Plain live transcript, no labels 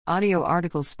Audio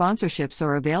article sponsorships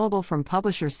are available from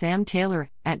publisher Sam Taylor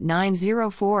at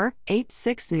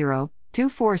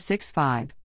 904-860-2465.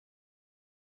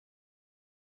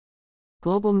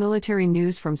 Global military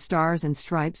news from Stars and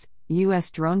Stripes: U.S.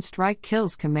 drone strike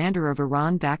kills commander of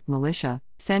Iran-backed militia,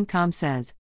 CENTCOM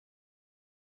says.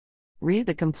 Read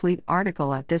the complete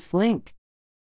article at this link.